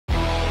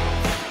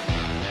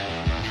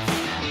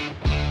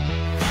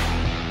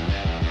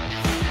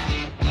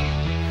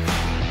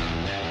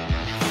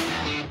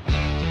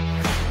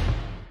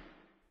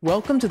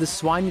Welcome to the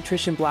Swine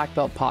Nutrition Black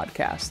Belt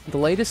Podcast, the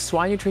latest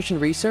swine nutrition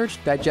research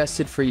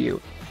digested for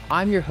you.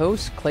 I'm your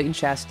host, Clayton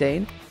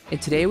Chastain,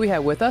 and today we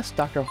have with us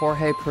Dr.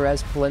 Jorge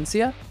Perez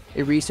Palencia,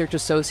 a research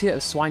associate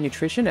of swine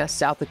nutrition at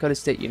South Dakota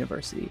State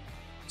University.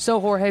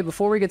 So Jorge,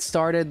 before we get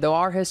started, though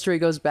our history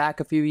goes back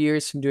a few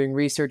years from doing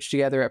research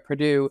together at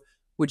Purdue,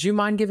 would you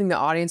mind giving the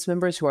audience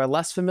members who are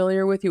less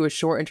familiar with you a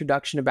short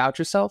introduction about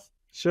yourself?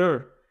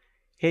 Sure.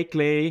 Hey,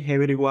 Clay. Hey,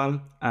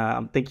 everyone.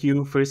 Thank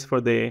you first for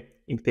the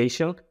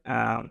invitation.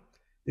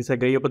 It's a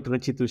great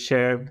opportunity to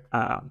share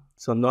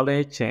some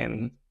knowledge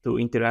and to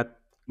interact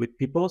with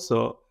people.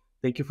 So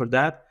thank you for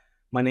that.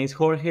 My name is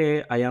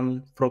Jorge. I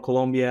am from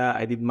Colombia.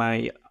 I did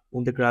my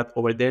undergrad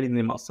over there in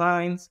animal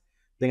science.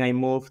 Then I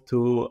moved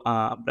to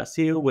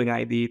Brazil where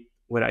I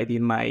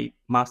did my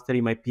master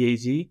in my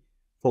Ph.D.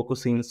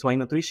 focusing on swine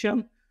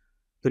nutrition.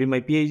 During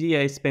my Ph.D.,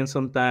 I spent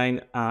some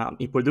time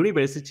in Purdue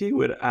University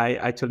where I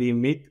actually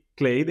met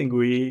Clay, and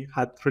we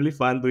had really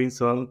fun doing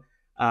some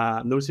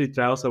nursery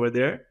trials over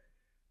there.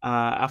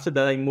 After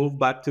that, I moved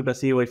back to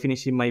Brazil. I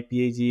finished my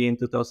PhD in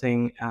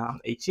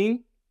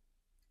 2018.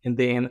 And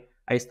then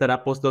I started a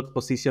postdoc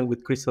position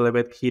with Chris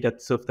Levitt here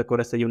at South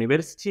Dakota State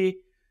University.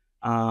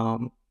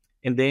 And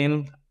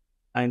then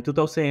in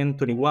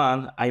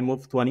 2021, I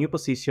moved to a new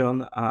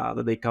position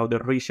that they call the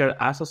Research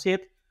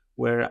Associate,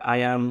 where I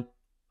am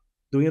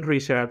doing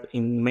research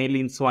mainly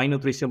in swine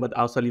nutrition, but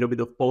also a little bit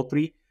of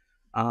poultry,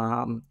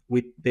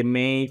 with the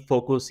main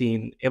focus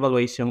in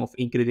evaluation of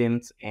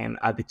ingredients and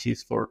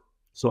additives for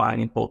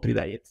swine and poultry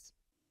diets.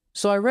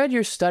 So I read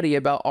your study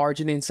about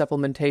arginine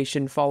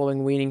supplementation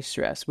following weaning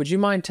stress. Would you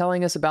mind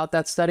telling us about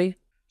that study?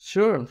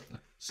 Sure.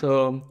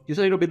 So just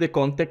a little bit the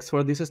context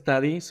for this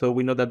study. So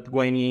we know that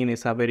weaning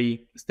is a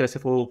very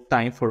stressful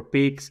time for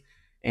pigs,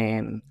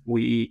 and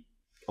we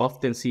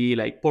often see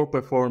like poor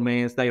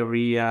performance,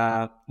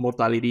 diarrhea,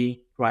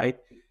 mortality, right?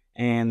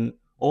 And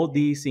all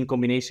these in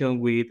combination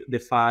with the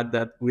fact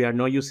that we are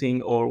not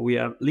using or we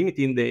are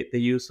limiting the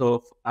use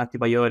of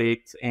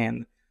antibiotics,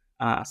 and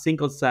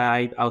single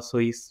site also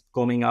is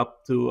coming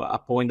up to a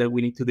point that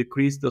we need to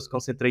decrease those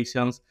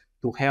concentrations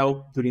to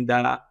help during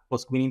that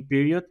post-weaning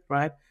period,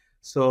 right?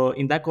 So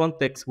in that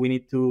context, we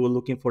need to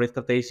looking for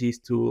strategies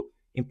to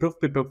improve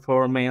pig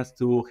performance,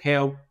 to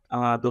help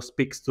those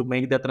pigs to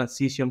make the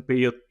transition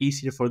period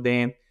easier for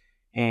them.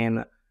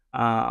 And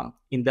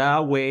in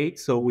that way,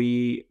 so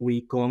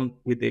we come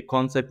with the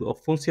concept of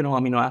functional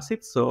amino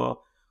acids.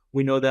 So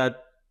we know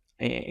that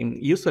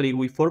usually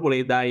we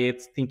formulate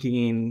diets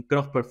thinking in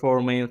growth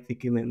performance,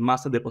 thinking in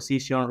muscle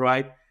deposition,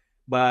 right?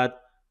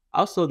 But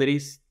also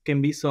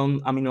can be some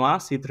amino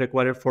acids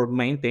required for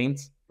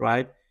maintenance,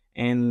 right?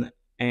 And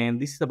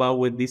this is about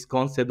where this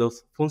concept of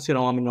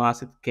functional amino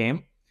acids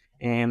came.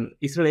 And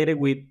it's related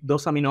with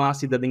those amino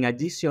acids that, in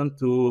addition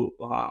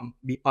to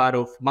be part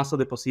of muscle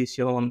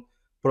deposition,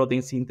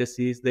 protein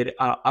synthesis, that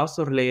are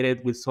also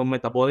related with some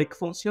metabolic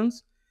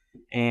functions.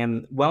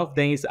 And one of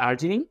them is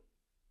arginine.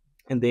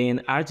 And then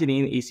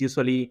arginine is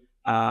usually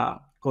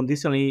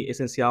conditionally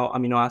essential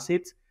amino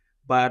acids.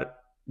 But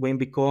when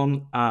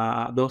become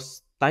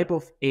those type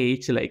of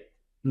age, like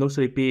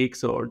nursery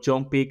pigs or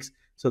young pigs,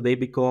 so they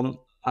become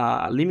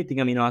limiting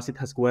amino acid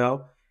as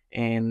well.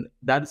 And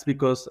that's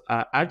because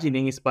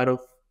arginine is part of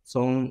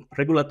some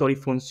regulatory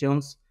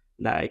functions,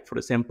 like, for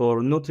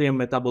example, nutrient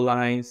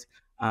metabolites,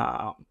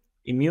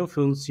 immune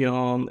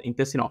function,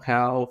 intestinal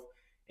health,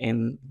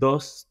 and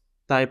those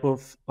type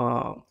of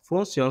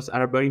functions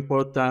are very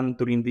important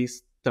during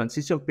this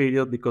transition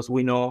period, because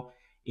we know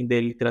in the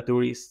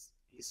literature is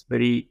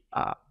very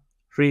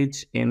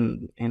rich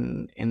in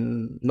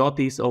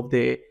notice of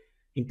the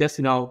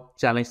intestinal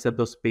challenge that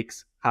those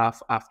pigs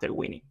have after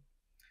weaning.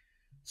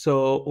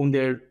 So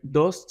under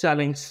those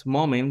challenge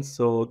moments,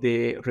 so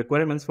the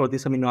requirements for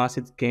these amino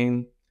acids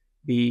can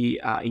be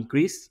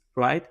increased,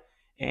 right?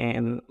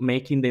 And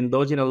making the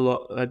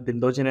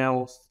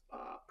endogenous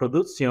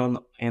production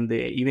and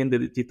even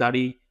the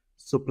dietary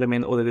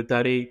supplement or the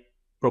dietary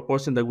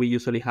proportion that we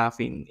usually have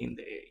in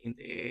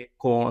the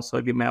corn,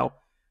 soybean meal,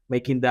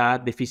 making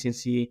that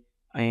deficiency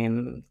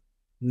and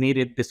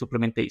needed the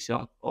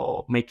supplementation,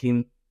 or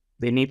making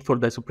the need for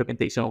the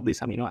supplementation of these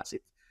amino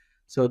acids.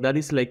 So that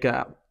is like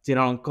a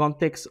general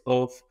context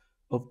of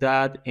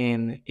that.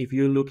 And if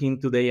you look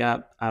into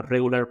a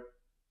regular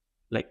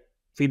like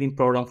feeding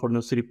program for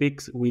nursery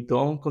pigs, we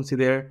don't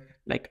consider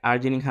like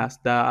arginine has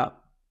that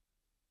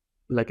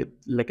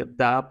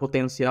that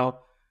potential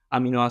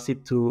amino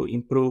acid to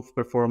improve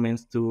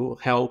performance, to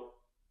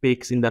help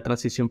pigs in the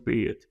transition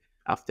period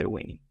after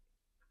weaning.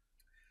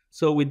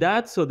 So with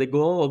that, so the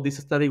goal of this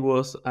study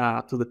was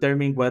to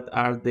determine what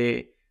are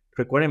the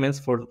requirements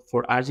for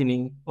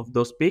arginine of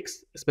those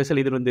pigs,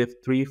 especially during the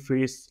 3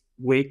 first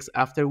weeks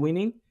after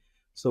weaning.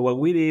 So what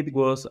we did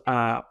was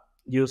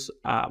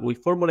we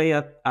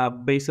formulated a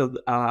basal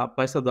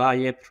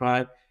diet,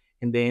 right?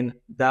 And then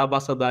that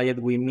basal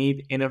diet, we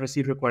meet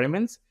NRC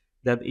requirements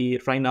that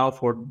right now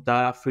for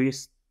the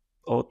first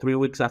or 3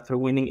 weeks after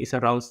weaning is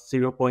around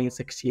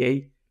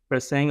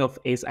 0.68% of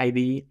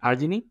SID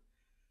arginine.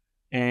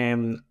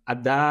 And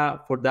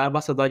for that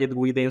basal diet,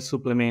 we then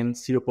supplement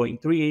 0.3,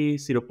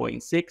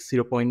 0.6,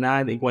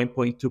 0.9, and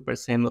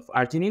 1.2% of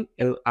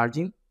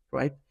L-arginine,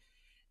 right?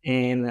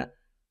 And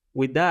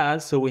with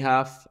that, so we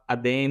have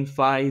at the end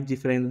 5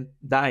 different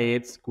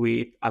diets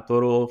with a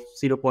total of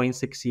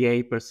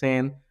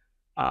 0.68%,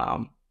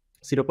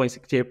 0.68%,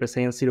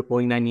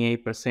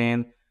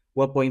 0.98%,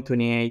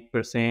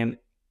 1.28%,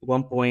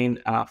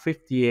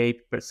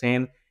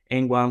 1.58%,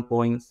 and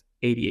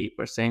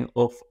 1.88%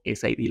 of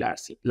SID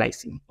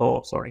lysine,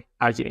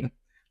 arginine.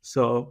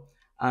 So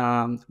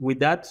with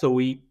that, so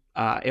we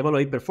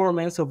evaluate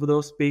performance of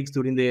those pigs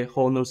during the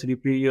whole nursery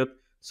period.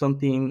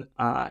 Something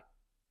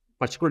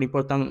particularly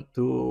important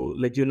to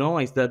let you know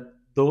is that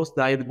those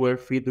diets were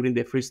fed during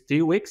the first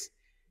 3 weeks,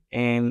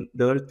 and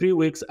the other 3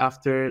 weeks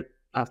after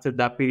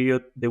that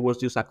period, there was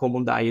just a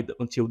common diet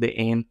until the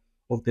end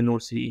of the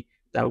nursery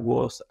that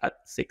was at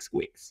 6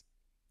 weeks.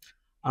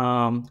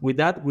 With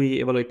that,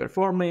 we evaluate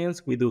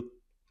performance. We do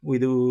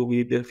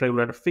the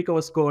regular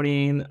fecal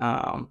scoring.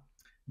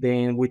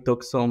 Then we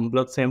took some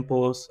blood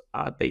samples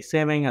at day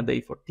 7, at day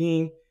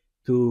 14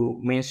 to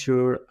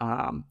measure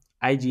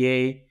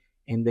IgA,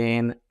 and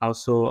then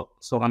also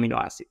some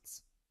amino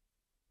acids.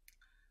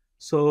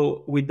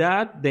 So with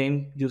that,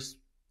 then just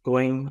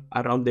going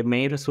around the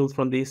main results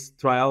from this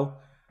trial,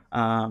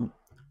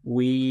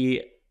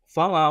 we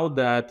found out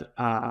that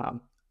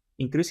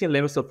increasing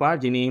levels of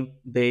arginine,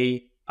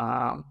 they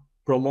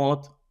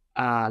promote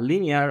a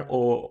linear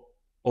or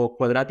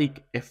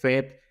quadratic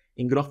effect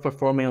in growth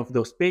performance of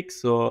those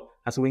pigs. So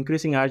as we're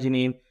increasing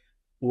arginine,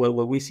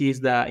 what we see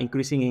is the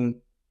increasing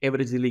in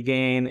average daily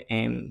gain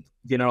and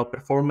general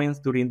performance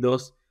during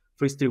those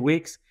first 3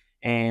 weeks.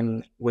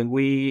 And when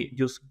we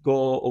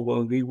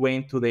when we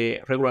went to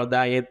the regular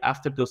diet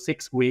after those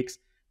 6 weeks,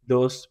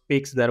 those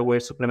pigs that were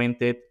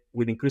supplemented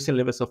with increasing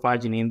levels of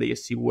arginine, they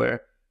see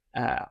were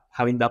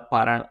having that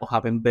pattern of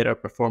having better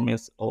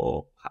performance,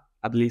 or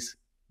at least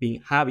being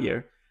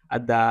heavier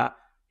at the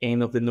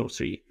end of the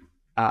nursery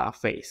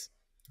phase.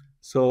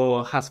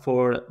 So as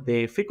for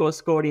the fecal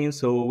scoring,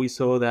 so we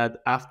saw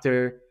that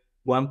after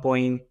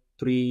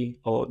 1.3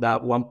 or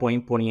that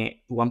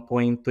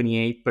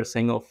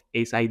 1.28% of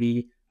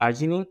SID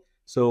arginine,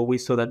 so we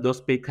saw that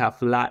those pigs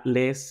have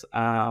less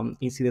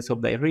incidence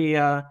of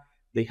diarrhea.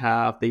 They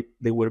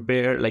were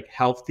very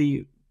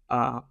healthy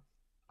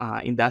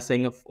in that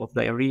sense of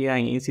diarrhea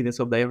and incidence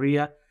of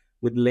diarrhea,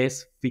 with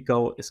less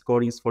fecal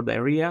scorings for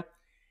diarrhea.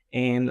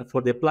 And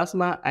for the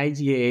plasma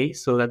IgA,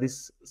 so that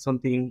is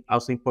something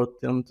also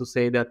important to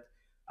say that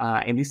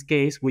in this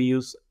case, we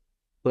use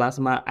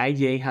plasma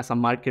IgA as a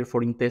marker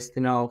for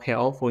intestinal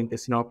health or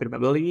intestinal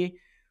permeability.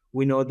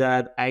 We know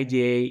that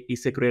IgA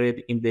is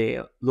secreted in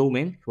the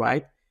lumen,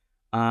 right?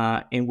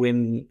 And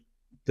when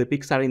the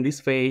pigs are in this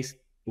phase,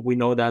 we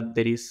know that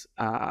there is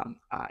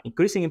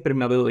increasing in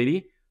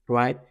permeability,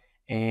 right?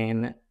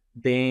 And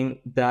then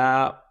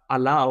that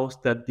allows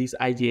that this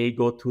IgA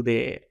go to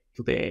the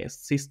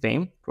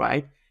system,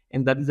 right?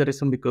 And that is the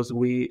reason because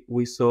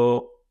we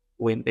saw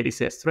when there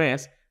is a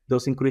stress,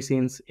 those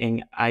increases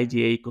in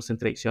IgA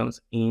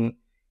concentrations in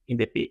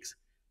the pigs.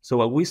 So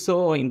what we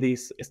saw in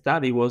this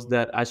study was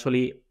that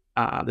actually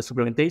the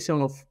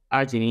supplementation of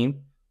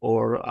arginine,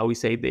 or I would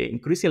say the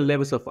increasing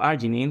levels of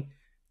arginine,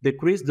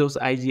 decrease those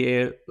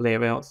IgA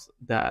levels.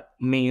 That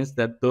means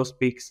that those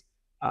pigs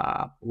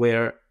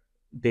where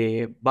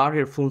the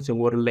barrier function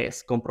were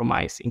less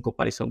compromised in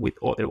comparison with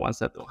other ones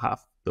that don't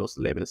have those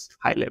levels,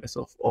 high levels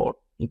of or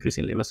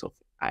increasing levels of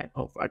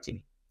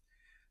arginine.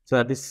 So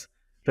that is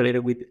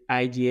related with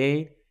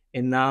IgA.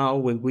 And now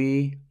when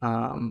we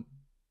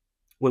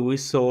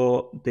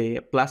saw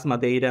the plasma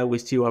data, we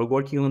still are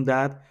working on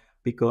that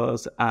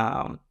because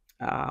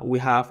we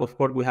have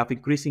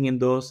increasing in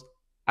those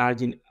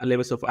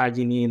levels of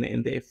arginine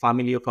in the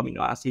family of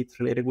amino acids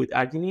related with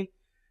arginine.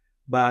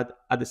 But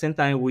at the same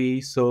time,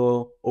 we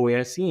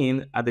are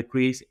seeing a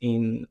decrease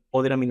in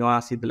other amino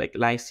acids like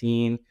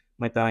lysine,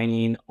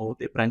 methionine, or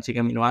the branching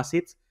amino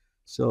acids.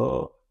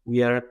 So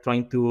we are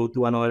trying to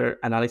do another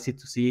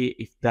analysis to see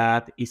if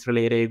that is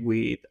related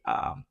with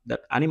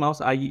that animals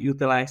are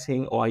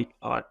utilizing or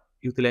are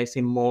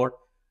utilizing more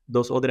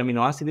those other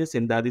amino acids,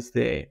 and that is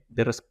the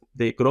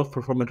growth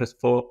performance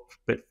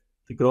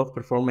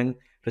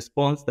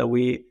response that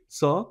we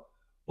saw,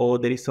 or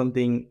there is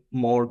something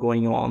more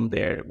going on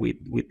there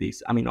with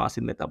these amino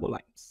acid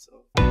metabolites.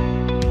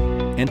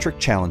 Enteric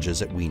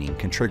challenges at weaning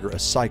can trigger a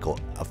cycle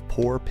of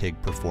poor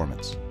pig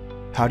performance.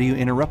 How do you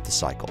interrupt the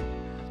cycle?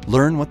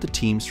 Learn what the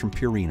teams from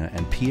Purina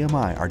and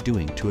PMI are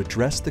doing to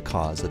address the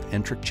cause of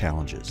enteric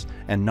challenges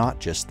and not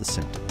just the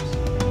symptoms.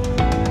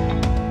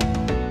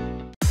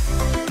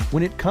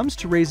 When it comes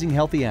to raising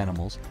healthy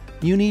animals,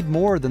 you need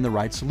more than the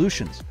right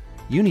solutions.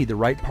 You need the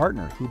right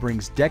partner who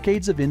brings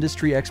decades of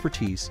industry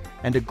expertise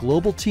and a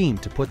global team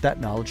to put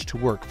that knowledge to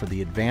work for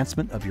the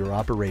advancement of your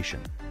operation.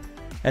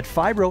 At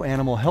Phibro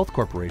Animal Health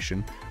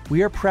Corporation,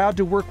 we are proud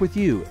to work with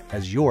you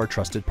as your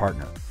trusted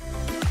partner.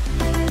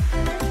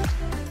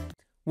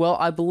 Well,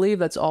 I believe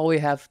that's all we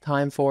have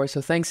time for.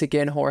 So thanks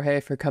again, Jorge,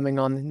 for coming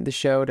on the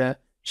show to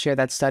share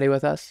that study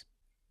with us.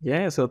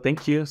 Yeah, so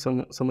thank you so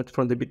much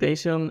for the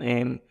invitation,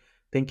 and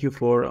thank you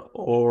for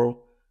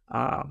all.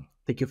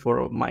 Thank you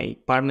for my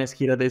partners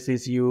here at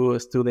SSU,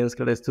 students,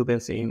 grad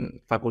students in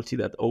faculty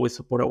that always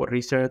support our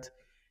research,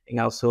 and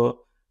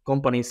also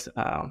companies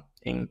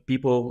and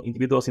people,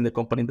 individuals in the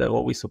company that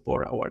always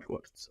support our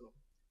work. So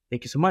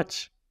thank you so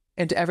much.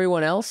 And to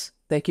everyone else,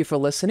 thank you for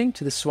listening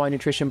to the Swine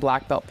Nutrition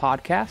Black Belt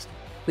podcast.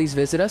 Please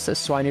visit us at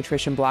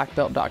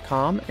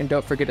swinenutritionblackbelt.com, and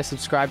don't forget to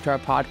subscribe to our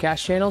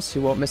podcast channel so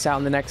you won't miss out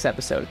on the next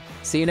episode.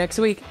 See you next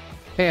week.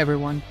 Hey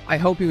everyone, I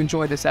hope you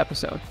enjoyed this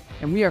episode,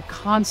 and we are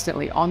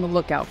constantly on the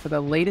lookout for the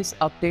latest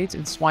updates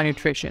in swine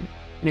nutrition.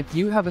 And if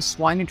you have a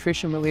swine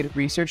nutrition related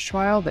research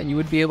trial that you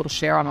would be able to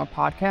share on our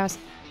podcast,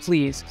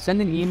 please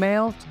send an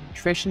email to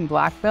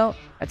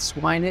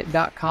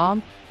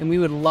nutritionblackbelt@swineit.com, and we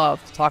would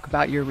love to talk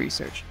about your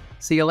research.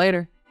 See you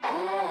later.